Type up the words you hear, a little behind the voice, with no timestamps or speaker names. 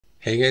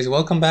Hey guys,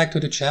 welcome back to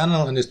the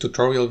channel. In this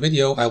tutorial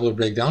video, I will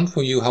break down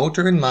for you how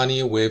to earn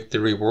money with the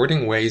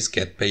Rewarding Ways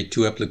Get Paid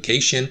To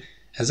application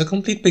as a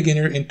complete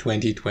beginner in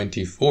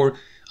 2024.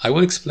 I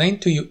will explain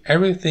to you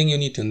everything you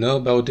need to know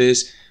about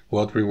this,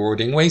 what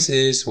Rewarding Ways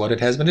is, what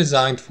it has been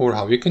designed for,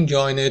 how you can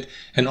join it,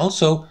 and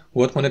also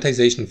what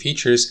monetization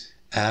features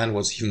and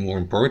what's even more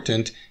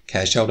important,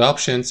 cash out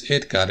options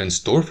it got in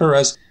store for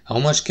us. How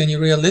much can you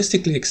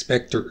realistically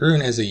expect to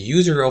earn as a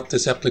user of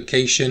this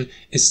application?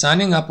 Is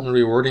signing up on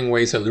Rewarding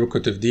Ways a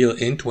lucrative deal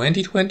in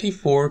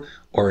 2024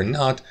 or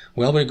not?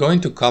 Well, we're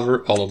going to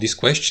cover all of these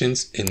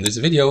questions in this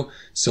video,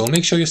 so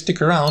make sure you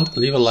stick around,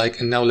 leave a like,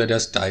 and now let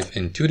us dive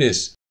into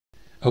this.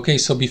 Okay,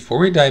 so before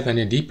we dive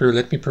any deeper,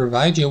 let me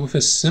provide you with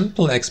a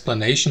simple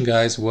explanation,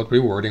 guys, what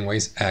Rewarding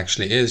Ways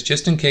actually is,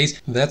 just in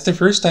case that's the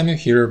first time you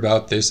hear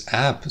about this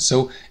app.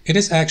 So it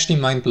is actually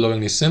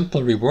mind-blowingly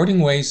simple. Rewarding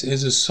Ways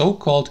is a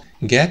so-called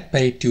Get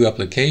Paid To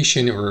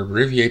application, or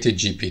abbreviated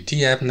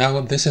GPT app.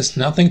 Now, this has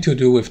nothing to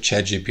do with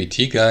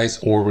ChatGPT, guys,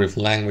 or with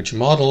language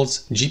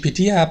models.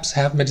 GPT apps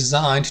have been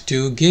designed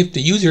to give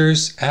the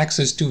users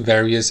access to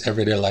various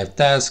everyday life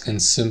tasks and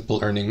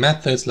simple earning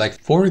methods, like,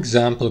 for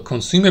example,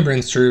 consumer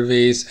brand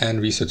surveys and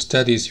research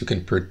studies you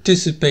can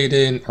participate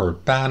in, or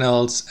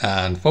panels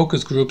and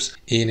focus groups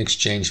in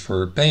exchange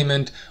for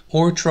payment,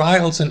 or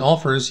trials and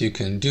offers you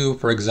can do,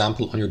 for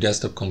example, on your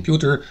desktop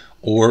computer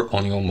or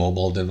on your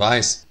mobile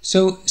device.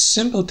 So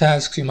simple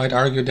tasks, you might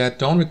argue, that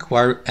don't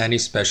require any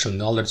special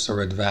knowledge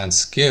or advanced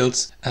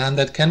skills, and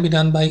that can be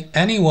done by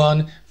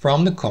anyone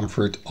from the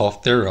comfort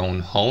of their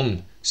own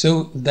home.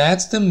 So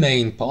that's the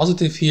main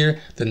positive here.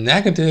 The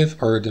negative,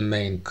 or the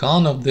main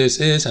con of this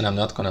is, and I'm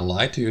not gonna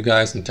lie to you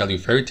guys and tell you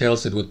fairy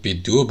tales, it would be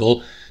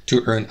doable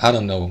to earn, I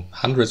don't know,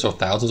 hundreds of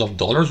thousands of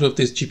dollars with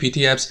these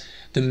GPT apps.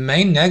 The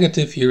main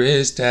negative here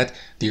is that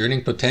the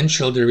earning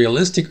potential, the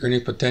realistic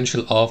earning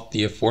potential of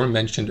the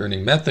aforementioned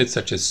earning methods,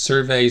 such as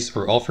surveys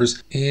or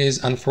offers,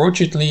 is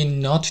unfortunately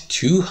not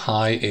too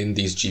high in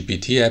these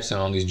GPT apps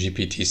and on these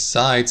GPT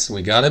sites.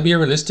 We gotta be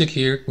realistic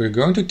here. We're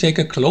going to take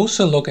a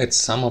closer look at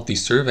some of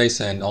these surveys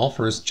and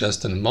offers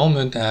just in a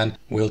moment, and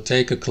we'll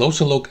take a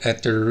closer look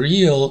at the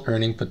real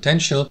earning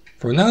potential.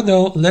 For now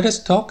though, let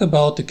us talk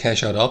about the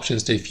cash out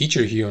options they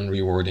feature here on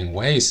Rewarding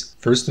Ways.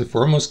 First and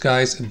foremost,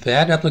 guys,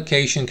 that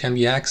application can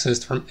be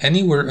accessed from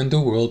anywhere in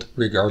the world,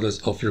 regardless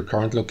of your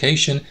current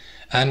location.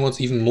 And what's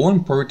even more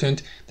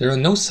important, there are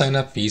no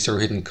sign-up fees or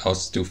hidden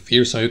costs to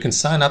fear, so you can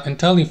sign up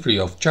entirely free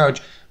of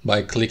charge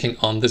by clicking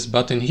on this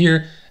button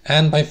here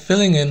and by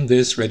filling in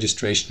this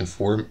registration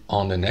form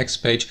on the next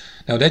page.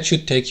 Now that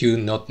should take you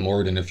not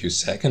more than a few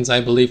seconds,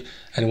 I believe.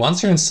 And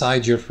once you're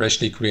inside your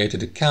freshly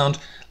created account,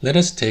 let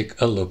us take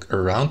a look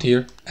around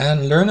here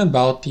and learn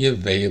about the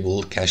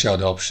available cash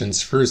out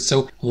options first.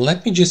 So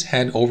let me just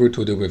head over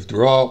to the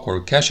withdraw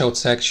or cash out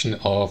section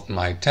of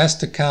my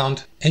test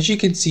account. As you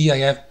can see, I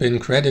have been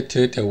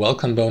credited a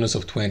welcome bonus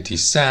of 20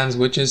 cents,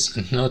 which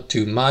is not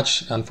too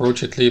much,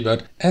 unfortunately,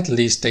 but at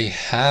least they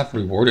have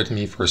rewarded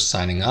me for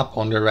signing up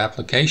on their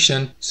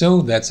application.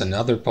 So that's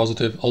another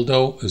positive,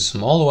 although a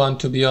small one,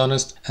 to be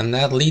honest. And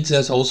that leads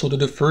us also to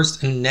the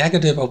first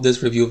negative of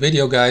this review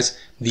video, guys,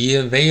 the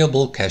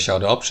available cash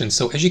out options.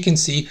 So as you can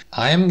see,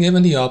 I am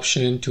given the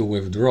option to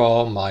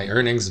withdraw my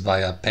earnings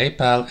via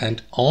PayPal,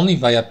 and only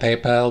via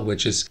PayPal,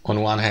 which is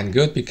on one hand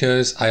good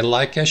because I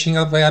like cashing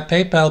out via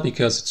PayPal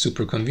because it's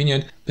super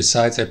convenient.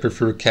 Besides, I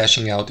prefer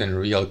cashing out in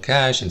real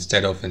cash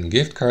instead of in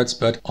gift cards.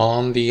 But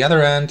on the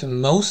other hand,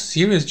 most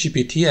serious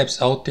GPT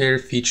apps out there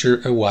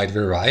feature a wide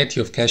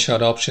variety of cash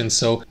out options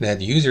so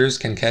that users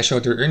can cash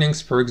out their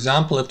earnings, for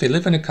example, if they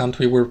live in a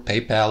country where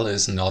PayPal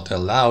is not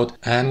allowed.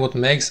 And what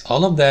makes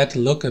all of that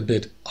look a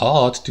bit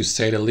odd, to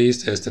say the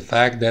least, is the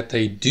fact that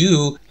they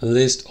do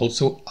list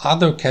also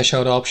other cash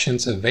out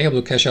options,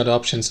 available cash out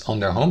options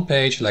on their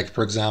homepage, like,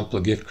 for example,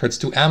 gift cards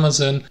to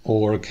Amazon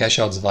or cash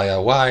outs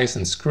via Wise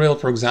and Skrill,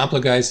 for example,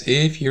 guys,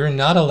 if you're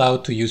not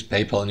allowed to use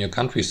PayPal in your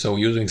country. So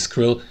using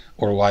Skrill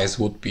or Wise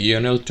would be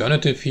an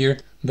alternative here.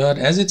 But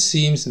as it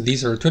seems,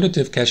 these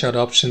alternative cash out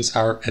options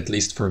are, at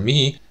least for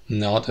me,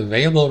 not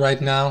available right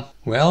now.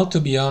 Well, to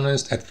be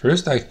honest, at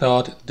first I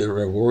thought the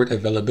reward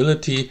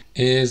availability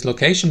is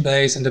location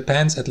based and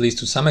depends, at least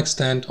to some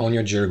extent, on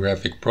your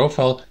geographic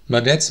profile.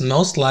 But that's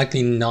most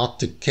likely not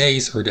the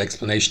case, or the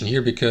explanation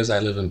here, because I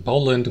live in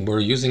Poland, where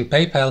using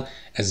PayPal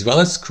as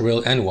well as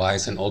Skrill and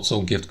Wise and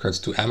also gift cards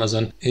to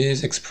Amazon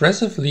is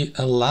expressively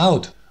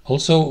allowed.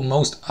 Also,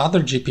 most other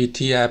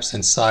GPT apps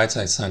and sites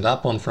I signed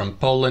up on from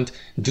Poland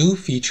do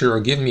feature or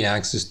give me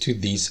access to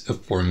these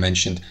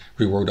aforementioned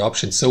reward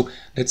options. So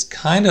that's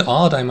kind of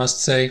odd, I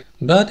must say.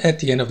 But at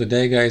the end of the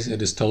day, guys,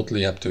 it is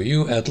totally up to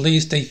you. At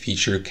least they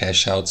feature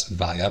cash outs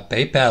via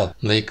PayPal.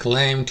 They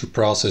claim to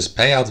process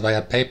payouts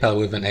via PayPal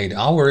within 8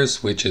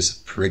 hours, which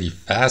is pretty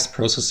fast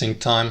processing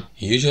time.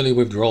 Usually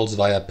withdrawals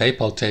via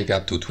PayPal take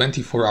up to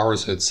 24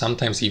 hours, it's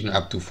sometimes even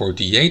up to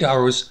 48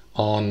 hours.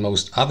 On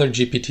most other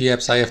GPT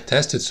apps I have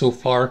tested so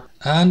far,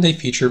 and they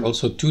feature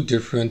also two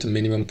different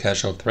minimum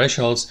cash out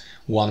thresholds,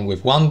 one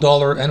with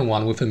 $1 and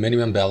one with a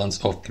minimum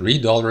balance of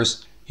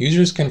 $3.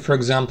 Users can, for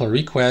example,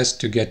 request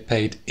to get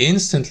paid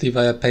instantly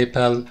via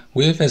PayPal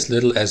with as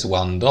little as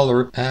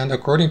 $1. And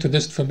according to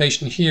this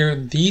information here,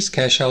 these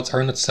cash outs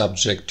are not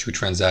subject to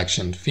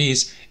transaction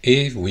fees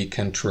if we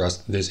can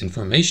trust this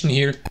information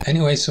here.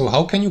 Anyway, so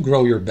how can you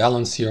grow your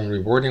balance here on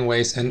rewarding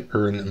ways and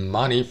earn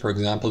money, for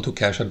example, to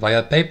cash out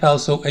via PayPal?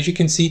 So as you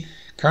can see,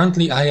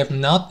 currently I have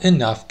not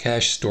enough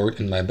cash stored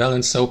in my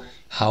balance, so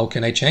how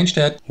can I change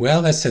that?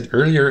 Well, as said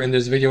earlier in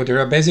this video, there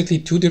are basically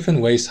two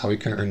different ways how you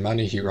can earn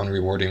money here on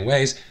rewarding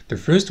ways. The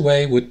first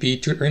way would be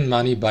to earn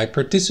money by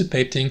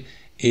participating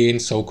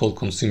in so-called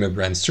consumer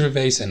brand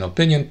surveys and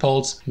opinion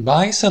polls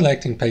by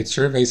selecting paid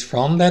surveys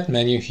from that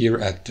menu here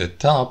at the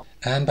top,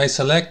 and by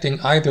selecting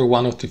either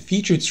one of the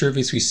featured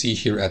surveys we see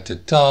here at the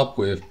top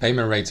with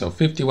payment rates of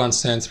 51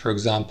 cents, for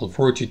example,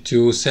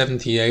 42,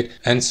 78,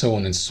 and so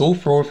on and so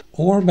forth,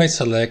 or by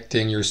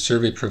selecting your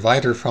survey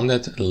provider from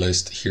that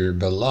list here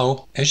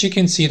below. As you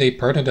can see, they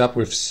partnered up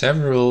with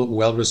several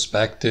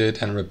well-respected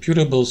and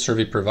reputable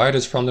survey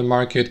providers from the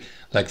market,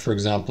 like for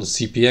example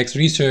CPX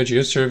Research,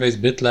 Your Surveys,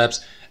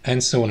 BitLabs,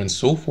 and so on and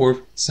so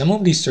forth. Some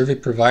of these survey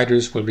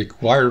providers will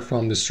require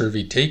from the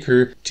survey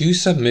taker to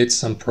submit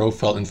some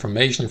profile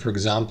information, for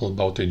example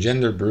about their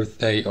gender,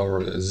 birthday,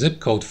 or zip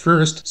code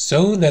first,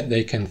 so that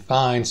they can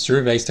find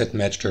surveys that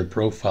match their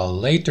profile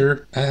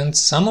later. And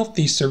some of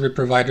these survey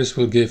providers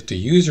will give the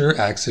user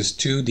access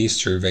to these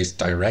surveys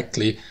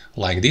directly,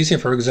 like these here,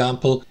 for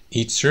example,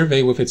 each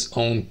survey with its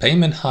own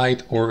payment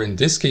height, or in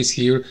this case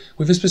here,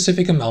 with a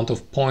specific amount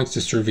of points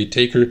the survey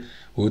taker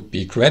would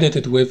be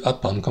credited with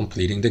upon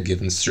completing the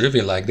given survey,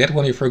 like that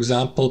one here, for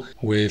example,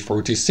 with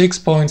 46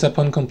 points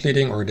upon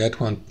completing, or that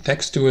one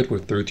next to it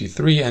with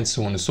 33, and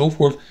so on and so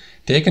forth.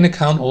 Take into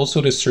account also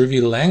the survey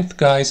length,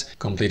 guys.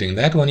 Completing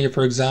that one here,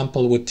 for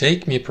example, would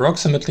take me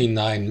approximately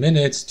 9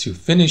 minutes to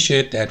finish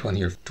it. That one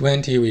here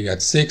 20, we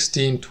got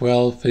 16,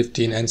 12,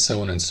 15, and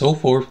so on and so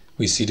forth.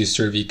 We see the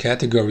survey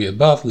category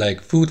above,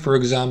 like food, for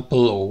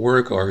example, or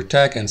work, or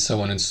tech, and so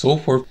on and so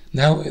forth.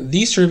 Now,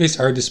 these surveys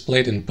are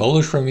displayed in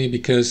Polish for me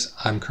because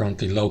I'm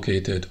currently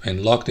located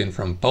and logged in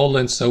from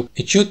Poland, so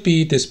it should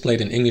be displayed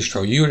in English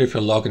for you if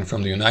you're logged in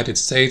from the United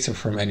States or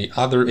from any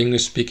other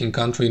English-speaking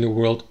country in the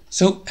world.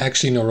 So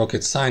actually no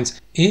rocket science.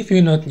 If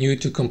you're not new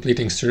to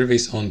completing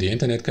surveys on the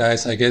internet,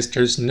 guys, I guess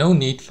there's no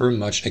need for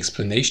much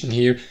explanation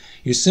here.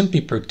 You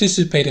simply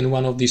participate in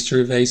one of these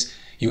surveys.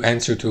 You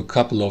answer to a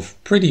couple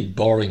of pretty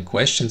boring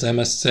questions, I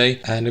must say,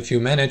 and if you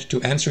manage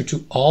to answer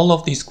to all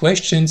of these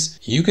questions,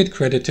 you get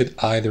credited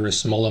either a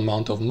small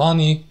amount of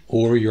money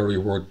or your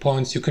reward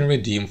points you can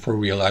redeem for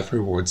real-life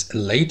rewards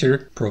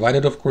later,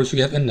 provided of course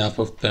you have enough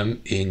of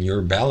them in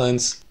your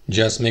balance.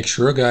 Just make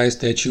sure, guys,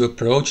 that you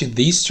approach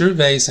these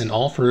surveys and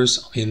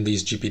offers in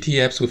these GPT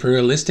apps with a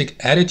realistic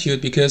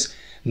attitude, because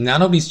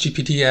none of these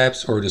GPT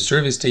apps or the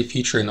surveys they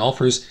feature and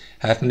offers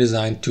have been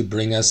designed to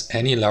bring us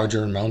any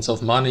larger amounts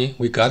of money.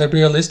 We gotta be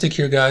realistic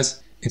here,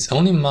 guys. It's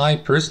only my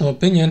personal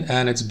opinion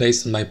and it's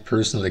based on my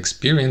personal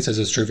experience as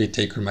a survey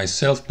taker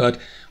myself, but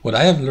what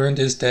I have learned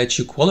is that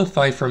you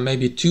qualify for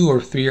maybe 2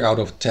 or 3 out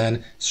of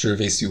 10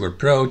 surveys you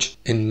approach.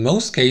 In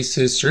most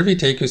cases, survey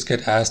takers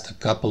get asked a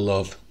couple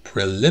of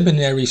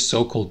preliminary,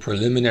 so-called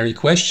preliminary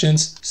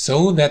questions,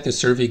 so that the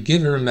survey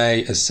giver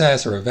may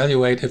assess or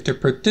evaluate if the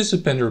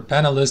participant or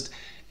panelist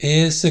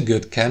is a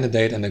good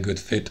candidate and a good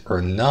fit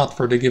or not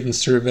for the given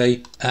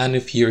survey, and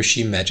if he or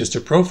she matches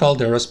the profile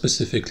they are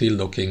specifically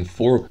looking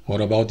for. What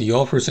about the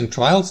offers and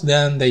trials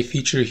then they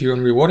feature here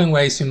on Rewarding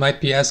Ways, you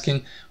might be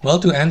asking? Well,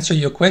 to answer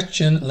your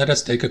question, let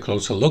us take a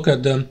closer look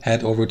at them.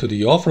 Head over to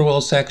the offer wall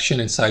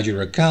section inside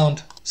your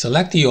account.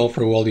 Select the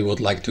offer wall you would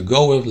like to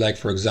go with, like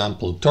for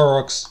example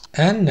Torx,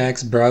 and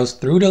next browse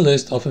through the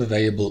list of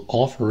available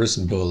offers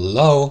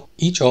below.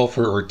 Each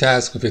offer or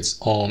task with its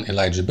own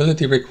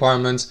eligibility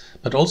requirements,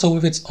 but also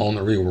with its own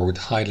reward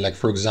height, like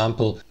for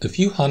example a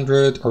few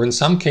hundred or in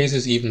some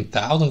cases even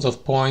thousands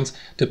of points,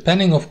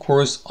 depending of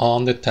course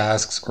on the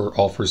tasks or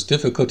offers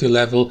difficulty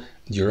level,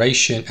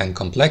 duration and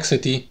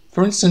complexity.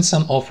 For instance,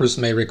 some offers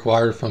may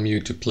require from you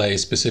to play a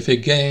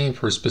specific game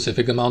for a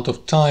specific amount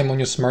of time on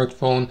your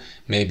smartphone,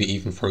 maybe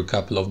even for a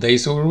couple of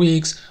days or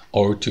weeks,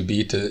 or to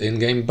beat the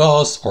in-game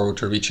boss, or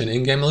to reach an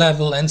in-game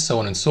level, and so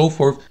on and so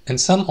forth.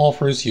 And some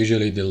offers,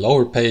 usually the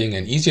lower paying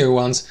and easier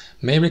ones,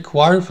 may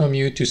require from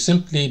you to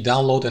simply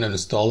download and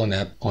install an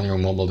app on your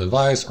mobile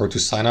device, or to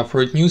sign up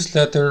for a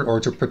newsletter, or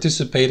to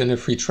participate in a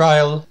free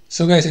trial.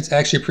 So guys, it's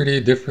actually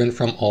pretty different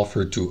from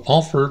offer to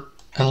offer.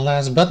 And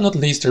last but not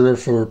least, the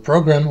referral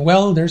program.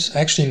 Well, there's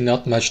actually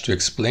not much to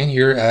explain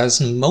here, as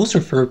most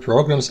referral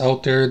programs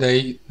out there,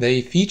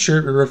 they feature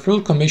a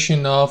referral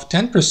commission of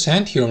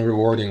 10% here on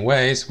Rewarding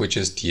Ways, which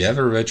is the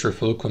average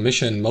referral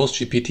commission most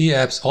GPT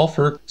apps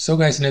offer. So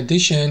guys, in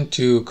addition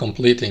to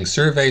completing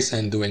surveys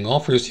and doing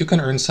offers, you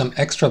can earn some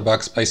extra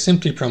bucks by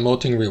simply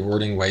promoting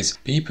Rewarding Ways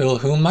people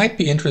who might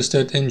be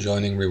interested in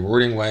joining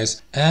Rewarding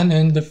Ways and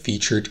in the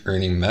featured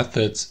earning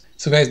methods.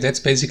 So guys, that's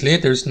basically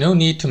it. There's no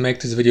need to make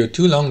this video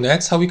too long.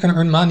 That's how we can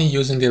earn money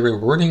using the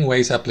Rewarding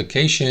Ways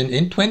application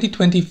in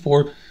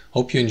 2024.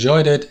 Hope you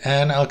enjoyed it,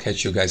 and I'll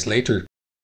catch you guys later.